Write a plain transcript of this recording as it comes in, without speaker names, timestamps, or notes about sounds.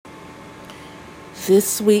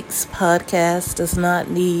This week's podcast does not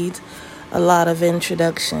need a lot of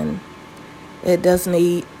introduction. It does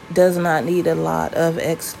not need a lot of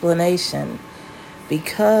explanation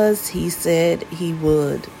because he said he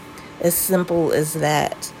would. As simple as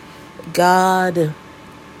that. God,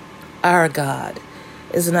 our God,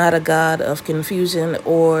 is not a God of confusion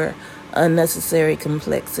or unnecessary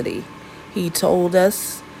complexity. He told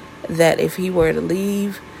us that if he were to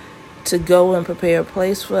leave to go and prepare a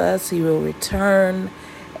place for us, he will return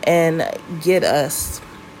and get us.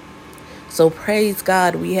 So praise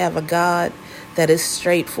God, we have a God that is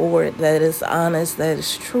straightforward, that is honest, that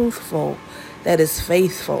is truthful, that is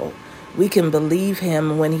faithful. We can believe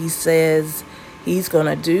him when he says he's going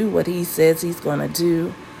to do what he says he's going to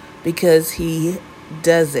do because he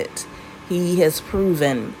does it. He has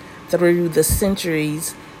proven through the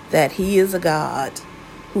centuries that he is a God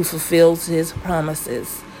who fulfills his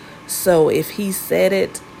promises. So if he said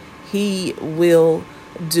it, he will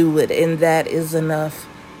do it, and that is enough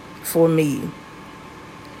for me.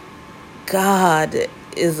 God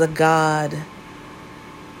is a God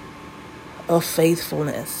of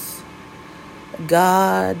faithfulness.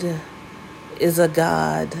 God is a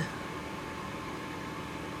God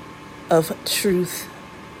of truth.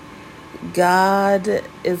 God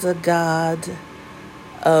is a God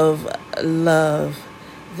of love.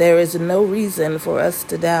 There is no reason for us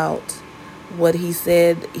to doubt what he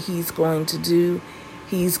said he's going to do.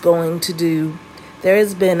 He's going to do. There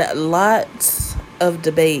has been lots of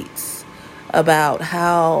debates about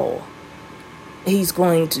how he's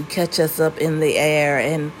going to catch us up in the air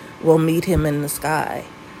and we'll meet him in the sky.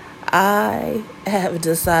 I have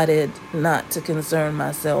decided not to concern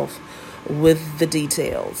myself with the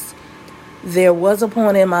details. There was a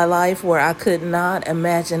point in my life where I could not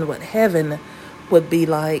imagine what heaven would be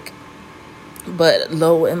like, but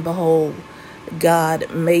lo and behold,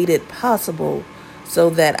 God made it possible so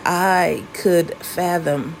that I could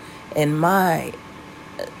fathom in my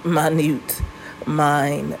minute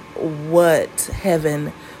mind what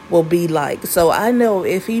heaven will be like. So I know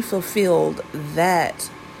if he fulfilled that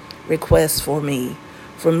request for me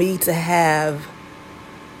to have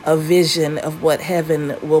a vision of what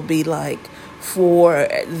heaven will be like, for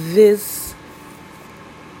this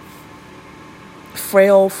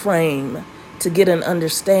frail frame to get an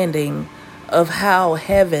understanding of how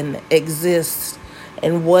heaven exists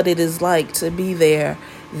and what it is like to be there,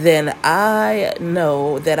 then I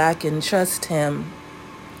know that I can trust him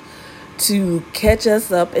to catch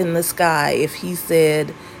us up in the sky if he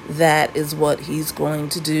said that is what he's going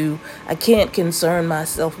to do. I can't concern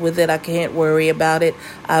myself with it. I can't worry about it.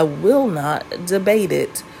 I will not debate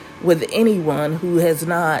it with anyone who has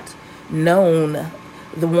not known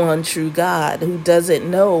the one true God, who doesn't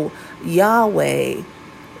know Yahweh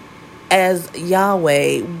as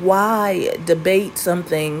Yahweh. Why debate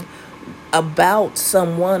something about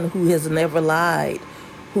someone who has never lied,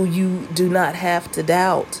 who you do not have to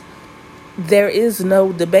doubt? There is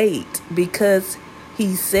no debate because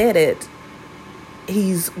he said it.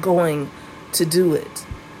 He's going to do it.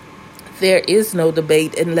 There is no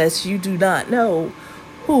debate unless you do not know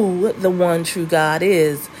who the one true God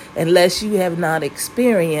is, unless you have not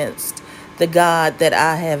experienced the God that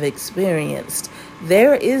I have experienced.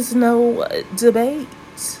 There is no debate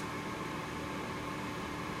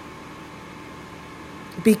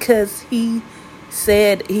because he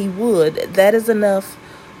said he would. That is enough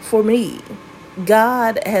for me.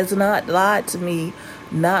 God has not lied to me,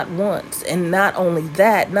 not once. And not only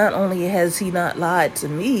that, not only has he not lied to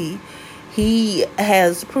me, he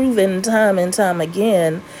has proven time and time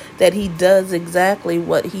again that he does exactly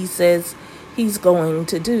what he says he's going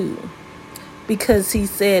to do. Because he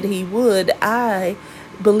said he would, I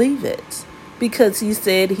believe it. Because he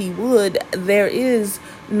said he would, there is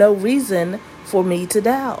no reason for me to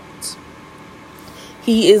doubt.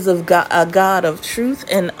 He is a God of truth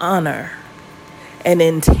and honor and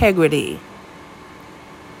integrity.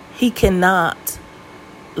 He cannot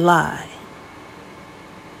lie.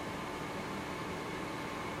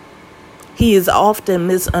 He is often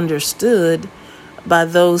misunderstood by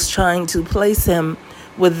those trying to place him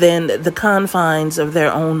within the confines of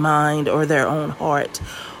their own mind or their own heart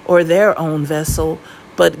or their own vessel.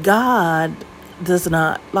 But God does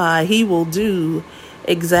not lie. He will do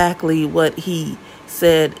exactly what he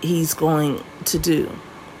said he's going to do.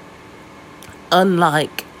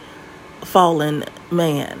 Unlike fallen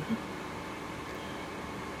man,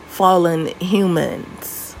 fallen humans,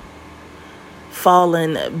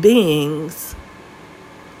 fallen beings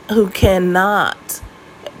who cannot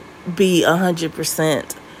be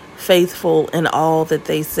 100% faithful in all that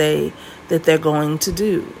they say that they're going to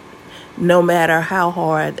do. no matter how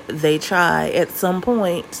hard they try, at some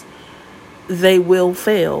point they will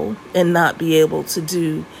fail and not be able to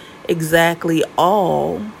do exactly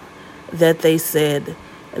all that they said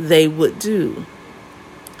they would do.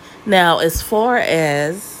 Now, as far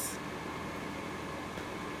as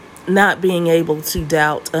not being able to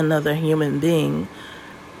doubt another human being,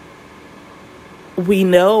 we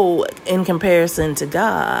know in comparison to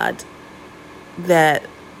God that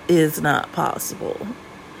is not possible.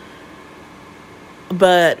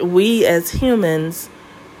 But we as humans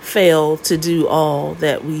fail to do all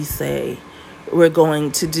that we say we're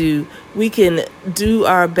going to do. We can do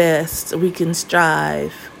our best. We can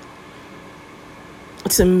strive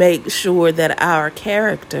to make sure that our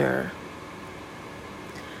character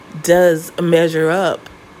does measure up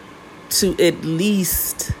to at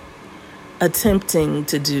least attempting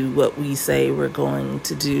to do what we say we're going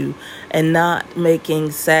to do, and not making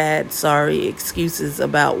sad, sorry excuses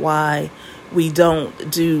about why we don't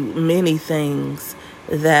do many things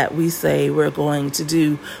that we say we're going to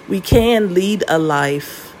do. We can lead a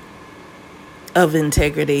life of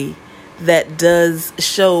integrity that does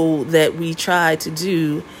show that we try to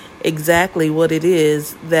do exactly what it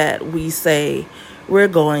is that we say we're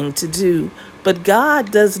going to do. But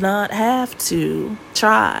God does not have to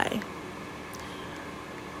try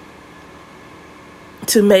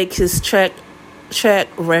to make his track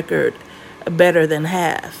record better than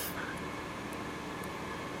half.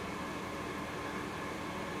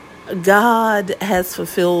 God has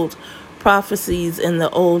fulfilled prophecies in the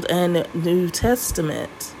Old and New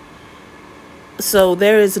Testament. So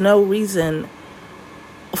there is no reason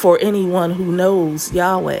for anyone who knows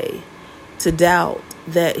Yahweh to doubt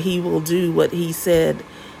that he will do what he said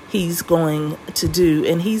he's going to do.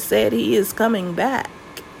 And he said he is coming back.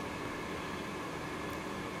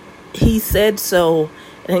 He said so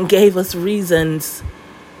and gave us reasons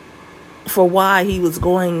for why he was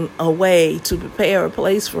going away to prepare a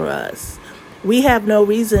place for us. We have no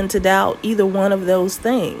reason to doubt either one of those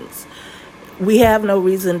things. We have no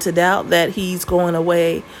reason to doubt that he's going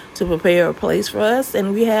away to prepare a place for us,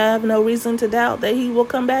 and we have no reason to doubt that he will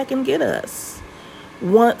come back and get us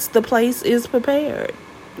once the place is prepared.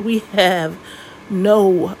 We have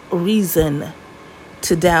no reason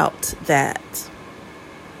to doubt that.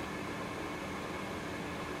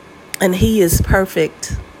 And he is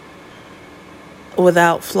perfect,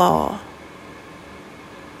 without flaw.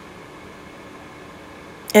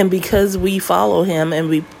 And because we follow him,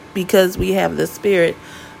 and because we have the Spirit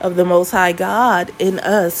of the Most High God in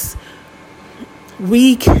us,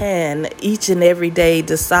 we can each and every day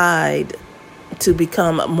decide to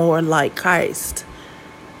become more like Christ.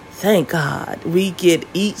 Thank God. We get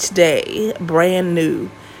each day brand new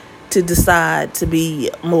to decide to be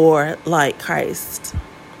more like Christ.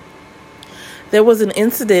 There was an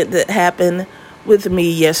incident that happened with me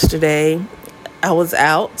yesterday. I was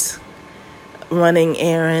out running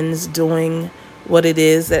errands, doing what it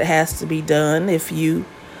is that has to be done. If you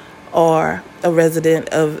are a resident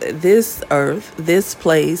of this earth, this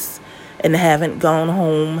place, and haven't gone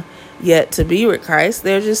home yet to be with Christ,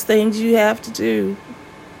 they're just things you have to do.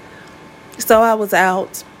 So I was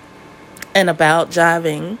out and about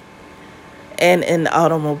driving in an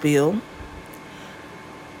automobile,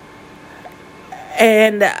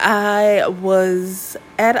 and I was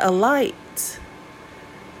at a light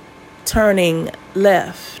turning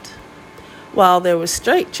left while there was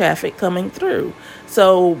straight traffic coming through.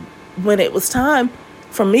 So when it was time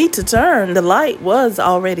for me to turn, the light was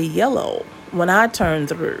already yellow when I turned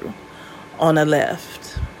through on a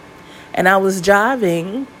left. And I was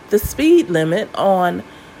driving the speed limit on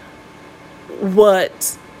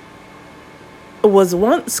what was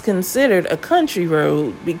once considered a country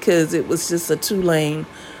road, because it was just a 2-lane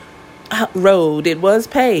road. It was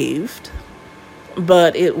paved,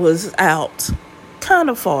 but it was out kind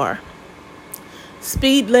of far.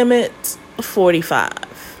 Speed limit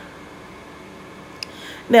 45.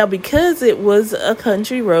 Now, because it was a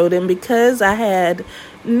country road, and because I had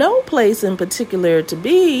no place in particular to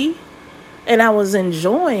be, and I was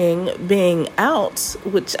enjoying being out,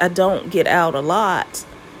 which I don't get out a lot,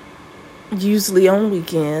 usually on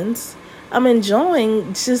weekends, I'm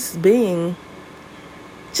enjoying just being.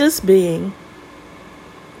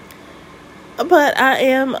 But I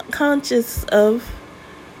am conscious of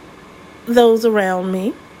those around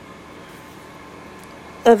me,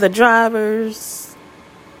 other drivers,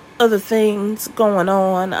 other things going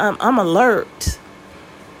on. I'm alert,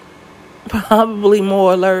 probably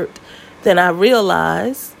more alert than I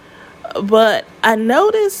realize. But I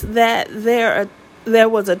noticed that there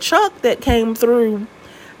was a truck that came through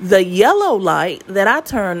the yellow light that I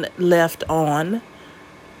turned left on,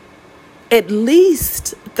 at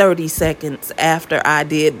least 30 seconds after I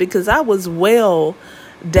did, because I was well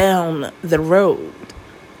down the road.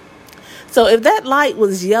 So if that light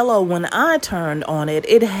was yellow when I turned on it,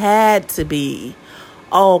 it had to be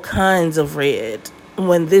all kinds of red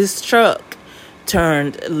when this truck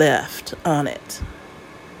turned left on it.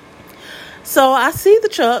 So I see the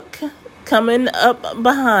truck coming up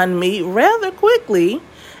behind me rather quickly.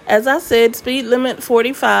 As I said, speed limit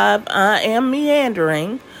 45. I am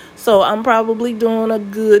meandering, so I'm probably doing a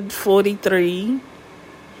good 43,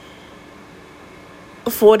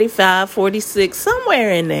 45, 46,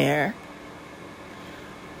 somewhere in there.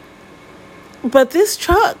 But this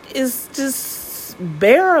truck is just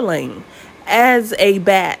barreling as a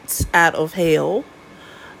bat out of hell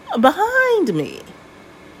behind me.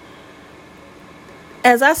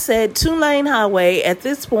 As I said, 2-lane highway. At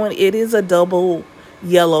this point, it is a double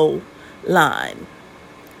yellow line.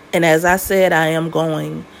 And as I said, I am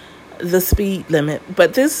going the speed limit.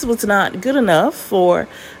 But this was not good enough for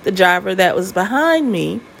the driver that was behind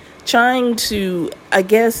me, trying to, I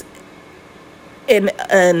guess, in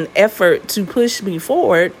an effort to push me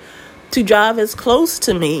forward, to drive as close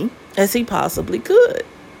to me as he possibly could.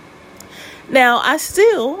 Now, I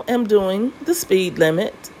still am doing the speed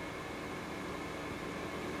limit,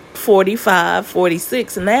 45,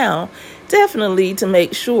 46 now, definitely to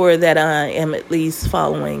make sure that I am at least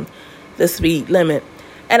following the speed limit.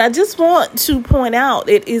 And I just want to point out,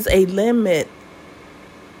 it is a limit,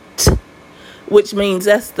 which means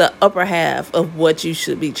that's the upper half of what you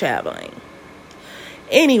should be traveling.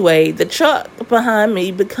 Anyway, the truck behind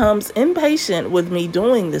me becomes impatient with me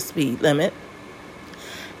doing the speed limit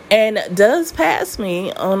and does pass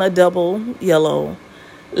me on a double yellow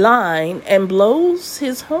line and blows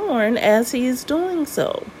his horn as he is doing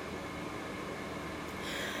so.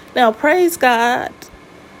 Now, praise God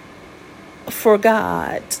for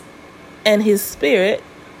God and His Spirit.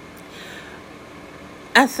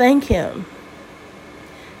 I thank Him.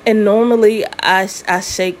 And normally I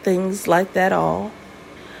shake things like that off.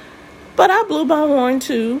 But I blew my horn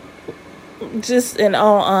too, just in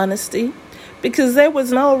all honesty, because there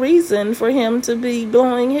was no reason for him to be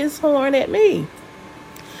blowing his horn at me,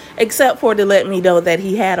 except for to let me know that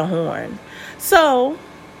he had a horn. So,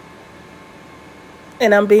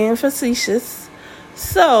 and I'm being facetious,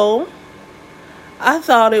 so I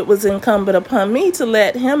thought it was incumbent upon me to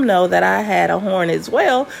let him know that I had a horn as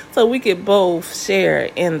well, so we could both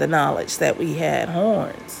share in the knowledge that we had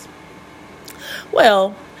horns.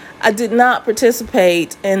 Well, I did not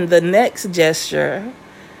participate in the next gesture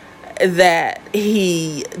that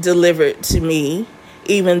he delivered to me,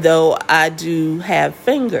 even though I do have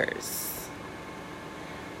fingers.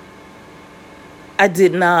 I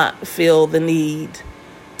did not feel the need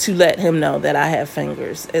to let him know that I have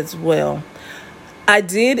fingers as well. I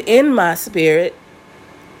did, in my spirit,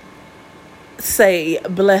 say,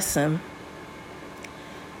 bless him,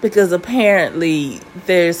 because apparently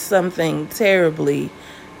there's something terribly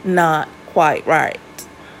not quite right.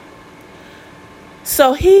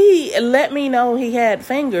 So he let me know he had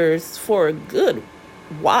fingers for a good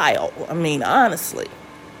while. I mean, honestly.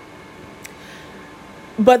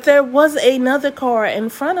 But there was another car in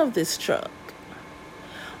front of this truck,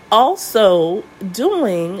 also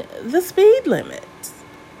doing the speed limit.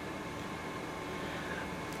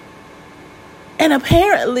 And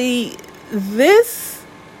apparently this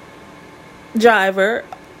driver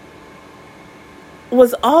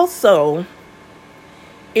was also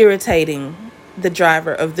irritating the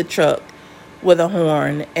driver of the truck with a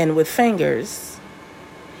horn and with fingers.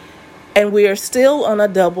 And we are still on a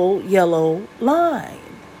double yellow line.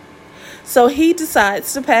 So he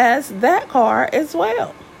decides to pass that car as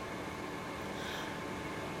well.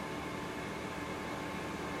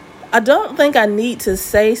 I don't think I need to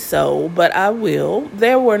say so, but I will.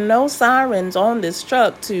 There were no sirens on this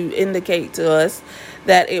truck to indicate to us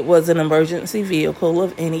that it was an emergency vehicle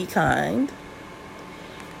of any kind.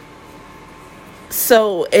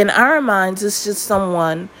 So in our minds, it's just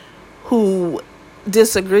someone who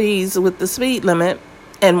disagrees with the speed limit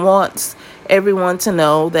and wants everyone to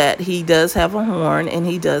know that he does have a horn and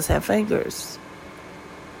he does have fingers.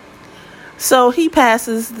 So he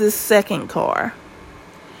passes this second car,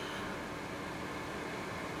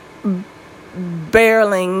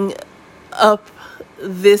 barreling up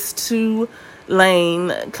this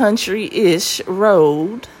 2-lane country-ish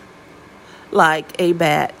road like a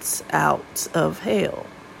bat out of hell.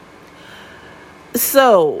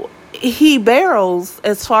 So he barrels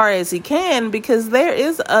as far as he can because there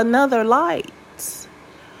is another light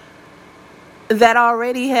that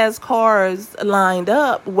already has cars lined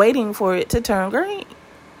up waiting for it to turn green.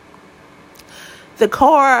 The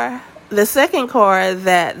car the second car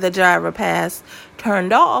that the driver passed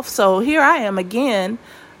turned off. So here I am again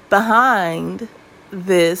behind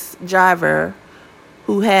this driver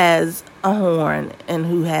who has a horn and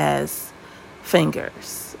who has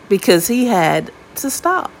fingers because he had to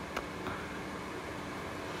stop.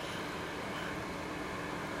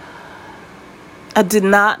 I did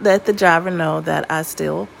not let the driver know that I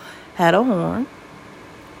still had a horn.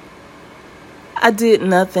 I did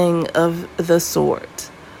nothing of the sort.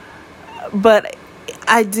 But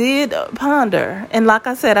I did ponder. And like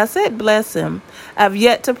I said bless him. I've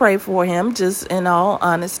yet to pray for him, just in all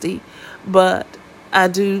honesty. But I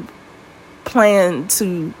do plan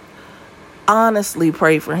to honestly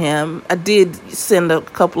pray for him. I did send a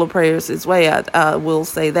couple of prayers his way. I will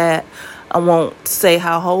say that. I won't say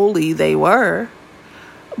how holy they were.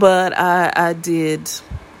 But I did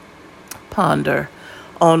ponder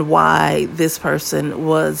on why this person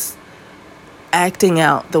was acting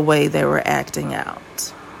out the way they were acting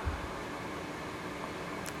out.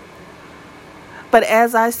 But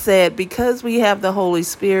as I said, because we have the Holy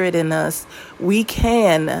Spirit in us, we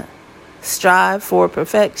can strive for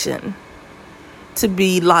perfection, to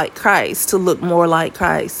be like Christ, to look more like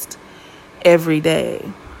Christ every day.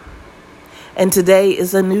 And today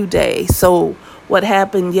is a new day. So what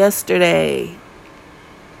happened yesterday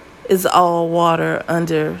is all water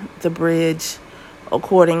under the bridge,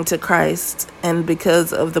 according to Christ, and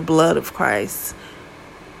because of the blood of Christ.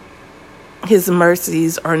 His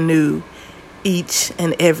mercies are new each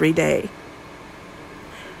and every day.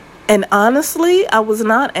 And honestly, I was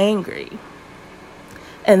not angry.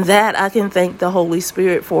 And that I can thank the Holy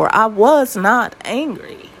Spirit for. I was not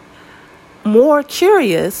angry. More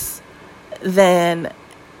curious than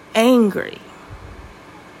angry.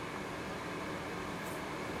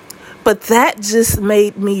 But that just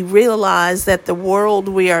made me realize that the world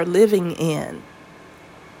we are living in,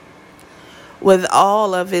 with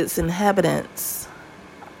all of its inhabitants,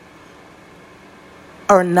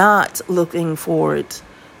 are not looking forward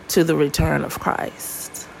to the return of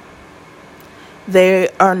Christ. They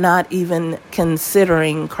are not even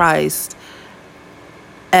considering Christ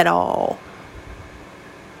at all,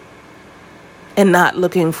 and not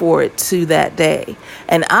looking forward to that day.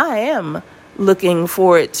 And I am looking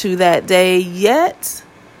forward to that day, yet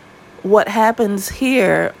what happens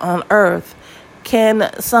here on earth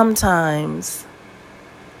can sometimes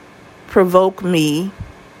provoke me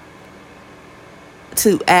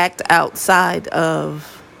to act outside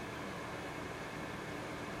of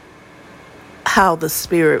how the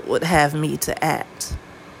Spirit would have me to act.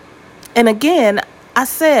 And again, I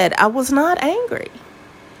said I was not angry.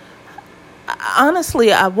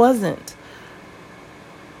 Honestly, I wasn't.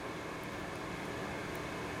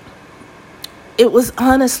 It was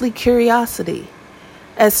honestly curiosity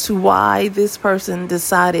as to why this person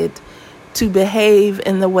decided to behave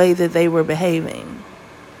in the way that they were behaving.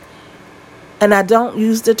 And I don't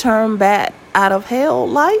use the term bat out of hell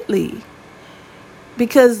lightly,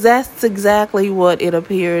 because that's exactly what it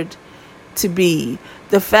appeared to be.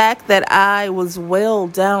 The fact that I was well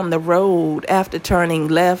down the road after turning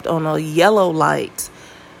left on a yellow light,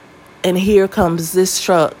 and here comes this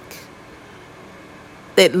truck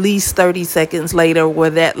at least 30 seconds later, where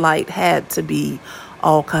that light had to be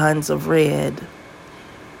all kinds of red.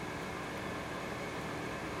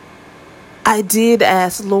 I did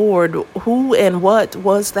ask, Lord, who and what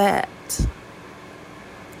was that?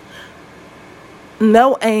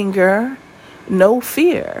 No anger, no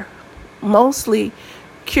fear, mostly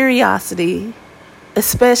curiosity,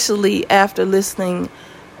 especially after listening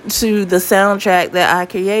to the soundtrack that I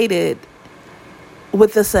created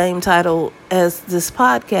with the same title as this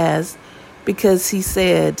podcast, because he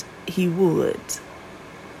said he would.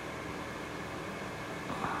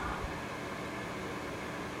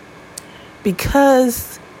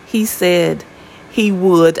 Because he said he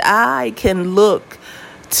would, I can look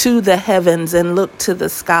to the heavens and look to the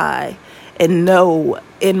sky and know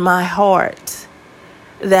in my heart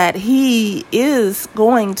that he is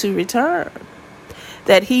going to return,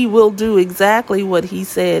 that he will do exactly what he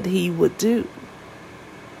said he would do.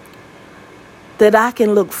 That I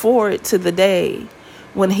can look forward to the day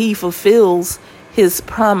when he fulfills his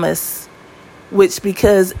promise, which,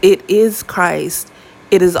 because it is Christ,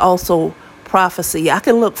 it is also prophecy. I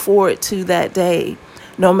can look forward to that day,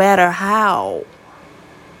 no matter how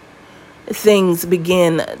things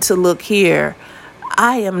begin to look here.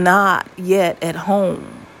 I am not yet at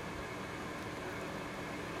home.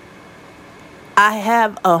 I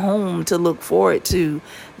have a home to look forward to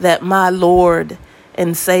that my Lord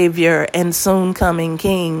and Savior and soon coming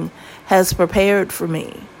King has prepared for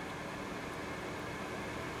me.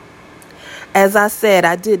 As I said,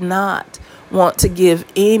 I did not want to give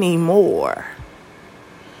any more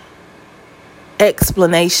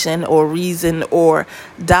explanation or reason or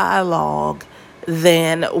dialogue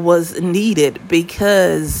than was needed,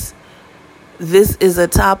 because this is a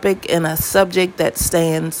topic and a subject that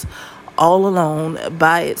stands all alone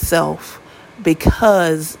by itself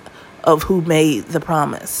because of who made the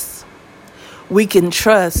promise. We can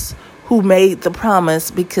trust who made the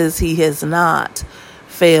promise because he has not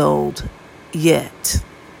failed yet.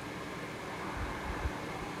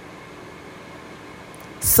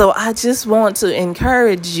 So I just want to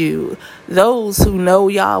encourage you, those who know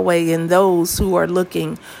Yahweh and those who are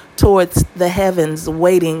looking towards the heavens,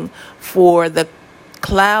 waiting for the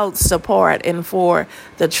clouds to part and for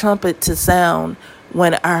the trumpet to sound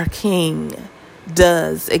when our King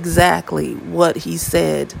does exactly what he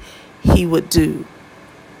said he would do.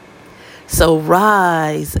 So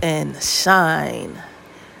rise and shine.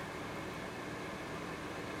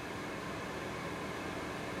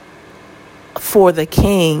 For the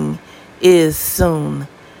King is soon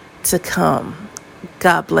to come.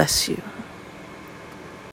 God bless you.